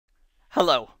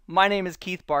Hello, my name is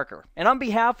Keith Barker, and on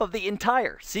behalf of the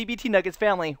entire CBT Nuggets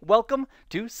family, welcome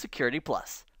to Security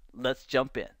Plus. Let's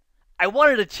jump in. I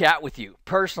wanted to chat with you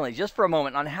personally just for a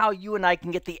moment on how you and I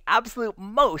can get the absolute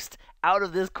most out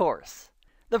of this course.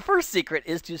 The first secret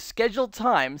is to schedule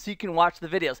time so you can watch the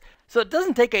videos, so it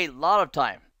doesn't take a lot of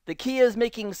time. The key is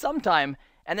making some time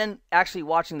and then actually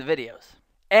watching the videos.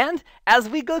 And as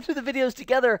we go through the videos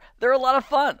together, they're a lot of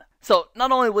fun. So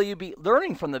not only will you be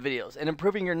learning from the videos and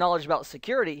improving your knowledge about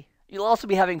security, you'll also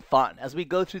be having fun as we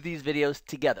go through these videos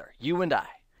together, you and I.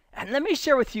 And let me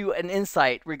share with you an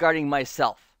insight regarding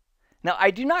myself. Now,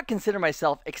 I do not consider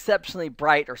myself exceptionally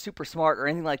bright or super smart or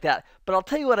anything like that, but I'll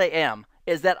tell you what I am,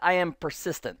 is that I am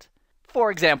persistent. For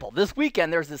example, this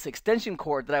weekend there's this extension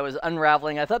cord that I was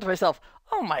unraveling. I thought to myself,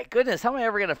 oh my goodness, how am I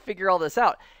ever going to figure all this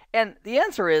out? And the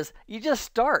answer is, you just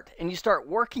start, and you start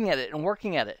working at it and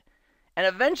working at it. And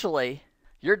eventually,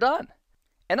 you're done.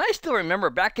 And I still remember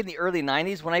back in the early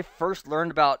 90s when I first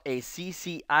learned about a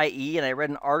CCIE and I read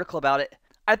an article about it,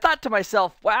 I thought to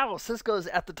myself, wow, Cisco's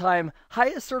at the time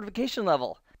highest certification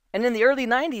level. And in the early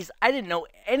 90s, I didn't know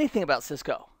anything about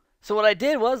Cisco. So what I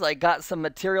did was I got some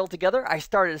material together, I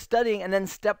started studying, and then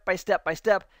step by step by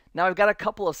step, now I've got a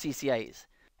couple of CCIEs.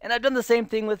 And I've done the same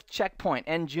thing with Check Point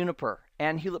and Juniper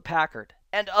and Hewlett-Packard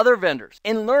and other vendors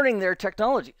in learning their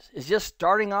technologies. Is just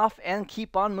starting off and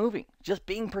keep on moving, just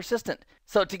being persistent.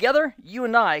 So together, you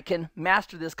and I can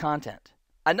master this content.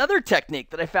 Another technique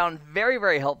that I found very,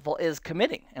 very helpful is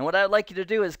committing. And what I'd like you to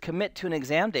do is commit to an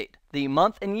exam date, the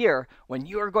month and year when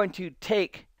you are going to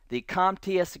take the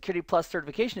CompTIA Security Plus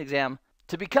certification exam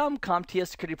to become CompTIA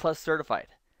Security Plus certified.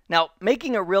 Now,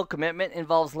 making a real commitment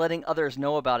involves letting others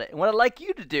know about it. And what I'd like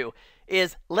you to do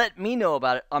is let me know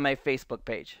about it on my Facebook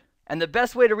page. And the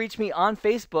best way to reach me on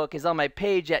Facebook is on my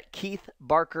page at Keith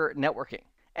Barker Networking.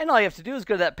 And all you have to do is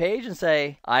go to that page and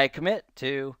say, I commit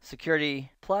to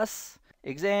Security Plus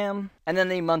exam, and then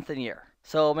the month and year.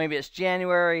 So maybe it's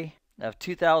January of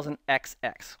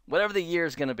 2000XX, whatever the year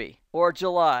is going to be, or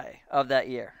July of that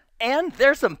year. And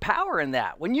there's some power in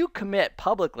that. When you commit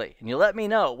publicly and you let me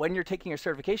know when you're taking your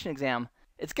certification exam,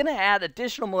 it's going to add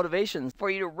additional motivations for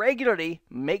you to regularly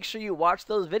make sure you watch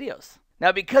those videos.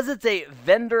 Now, because it's a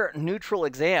vendor-neutral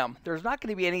exam, there's not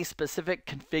going to be any specific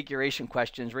configuration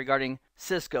questions regarding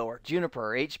Cisco or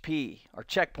Juniper or HP or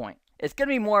Check Point. It's going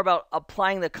to be more about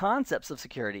applying the concepts of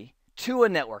security to a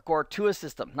network or to a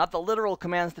system. Not the literal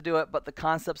commands to do it, but the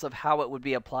concepts of how it would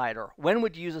be applied or when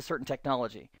would you use a certain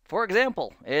technology. For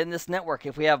example, in this network,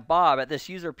 if we have Bob at this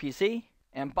user PC,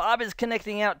 and Bob is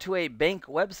connecting out to a bank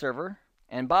web server,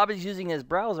 and Bob is using his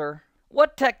browser,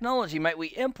 what technology might we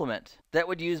implement that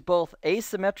would use both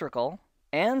asymmetrical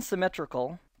and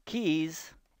symmetrical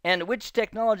keys, and which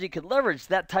technology could leverage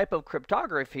that type of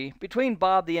cryptography between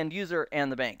Bob, the end user,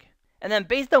 and the bank? And then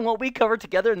based on what we cover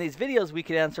together in these videos, we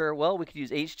could answer, well, we could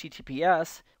use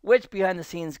HTTPS, which behind the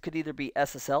scenes could either be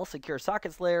SSL, Secure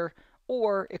Sockets Layer,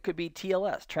 or it could be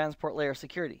TLS, Transport Layer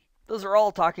Security. Those are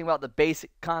all talking about the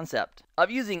basic concept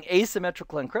of using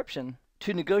asymmetrical encryption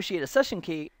to negotiate a session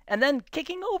key, and then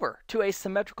kicking over to a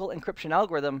symmetrical encryption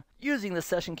algorithm using the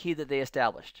session key that they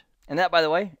established. And that, by the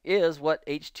way, is what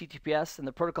HTTPS and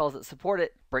the protocols that support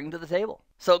it bring to the table.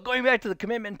 So going back to the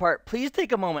commitment part, please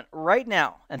take a moment right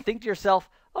now and think to yourself,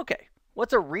 okay,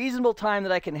 what's a reasonable time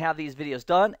that I can have these videos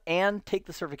done and take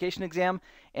the certification exam?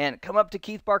 And come up to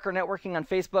Keith Barker Networking on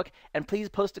Facebook and please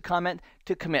post a comment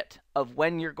to commit of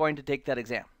when you're going to take that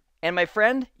exam. And my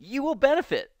friend, you will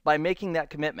benefit by making that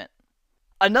commitment.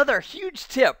 Another huge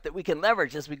tip that we can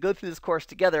leverage as we go through this course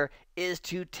together is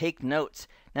to take notes.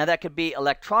 Now that could be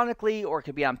electronically or it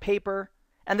could be on paper.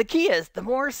 And the key is the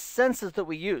more senses that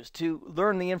we use to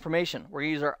learn the information. We're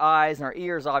going to use our eyes and our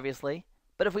ears, obviously.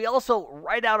 But if we also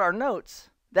write out our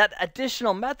notes, that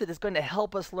additional method is going to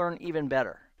help us learn even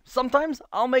better. Sometimes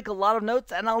I'll make a lot of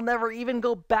notes and I'll never even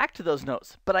go back to those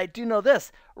notes. But I do know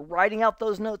this, writing out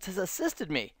those notes has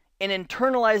assisted me in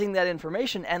internalizing that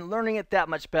information and learning it that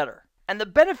much better. And the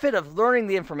benefit of learning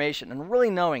the information and really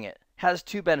knowing it has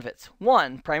two benefits.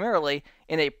 One, primarily,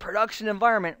 in a production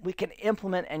environment, we can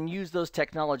implement and use those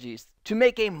technologies to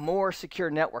make a more secure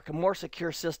network, a more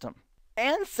secure system.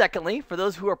 And secondly, for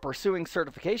those who are pursuing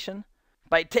certification,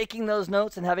 by taking those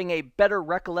notes and having a better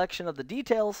recollection of the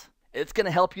details, it's going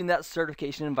to help you in that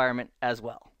certification environment as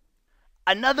well.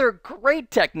 Another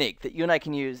great technique that you and I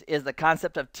can use is the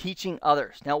concept of teaching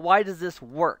others. Now, why does this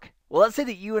work? Well, let's say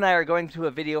that you and I are going through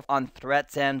a video on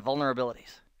threats and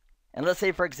vulnerabilities. And let's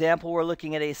say, for example, we're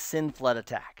looking at a SYN flood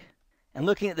attack and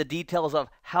looking at the details of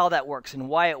how that works and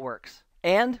why it works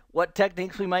and what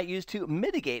techniques we might use to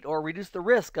mitigate or reduce the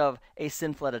risk of a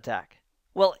SYN flood attack.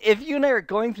 Well, if you and I are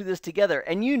going through this together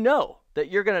and you know that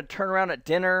you're going to turn around at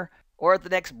dinner or at the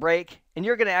next break and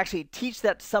you're going to actually teach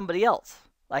that to somebody else,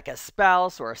 like a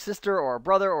spouse or a sister or a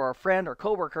brother or a friend or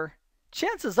coworker,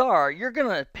 chances are you're going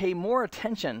to pay more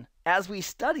attention as we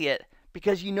study it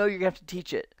because you know you're going to have to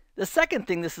teach it. The second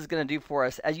thing this is going to do for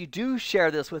us as you do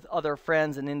share this with other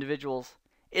friends and individuals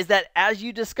is that as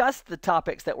you discuss the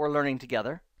topics that we're learning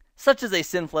together, such as a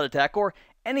SYN flood attack or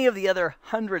any of the other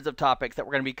hundreds of topics that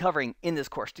we're going to be covering in this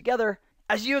course together,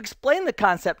 as you explain the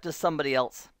concept to somebody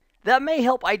else, that may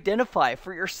help identify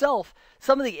for yourself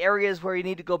some of the areas where you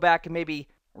need to go back and maybe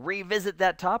revisit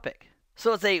that topic.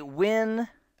 So it's a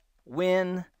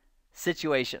win-win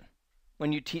situation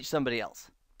when you teach somebody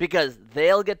else, because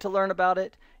they'll get to learn about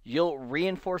it, you'll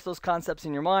reinforce those concepts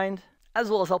in your mind, as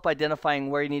well as help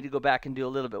identifying where you need to go back and do a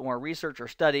little bit more research or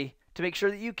study to make sure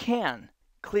that you can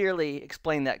clearly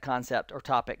explain that concept or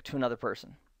topic to another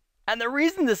person. And the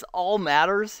reason this all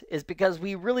matters is because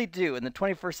we really do, in the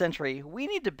 21st century, we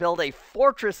need to build a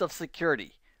fortress of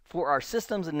security for our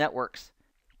systems and networks,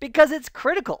 because it's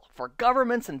critical for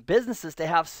governments and businesses to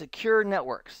have secure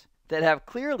networks that have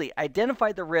clearly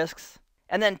identified the risks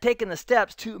and then taken the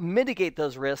steps to mitigate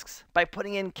those risks by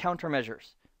putting in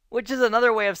countermeasures, which is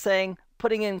another way of saying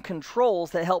putting in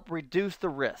controls that help reduce the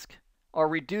risk or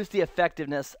reduce the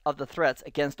effectiveness of the threats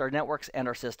against our networks and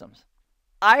our systems.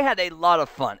 I had a lot of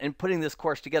fun in putting this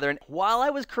course together, and while I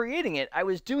was creating it, I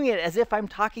was doing it as if I'm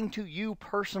talking to you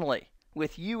personally,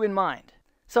 with you in mind.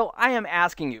 So I am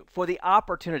asking you for the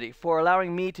opportunity for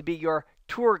allowing me to be your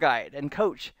tour guide and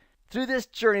coach through this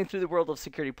journey through the world of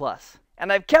Security Plus.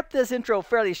 And I've kept this intro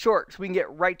fairly short so we can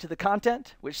get right to the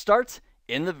content, which starts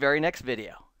in the very next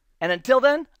video. And until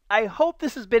then, I hope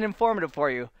this has been informative for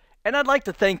you, and I'd like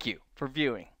to thank you for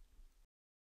viewing.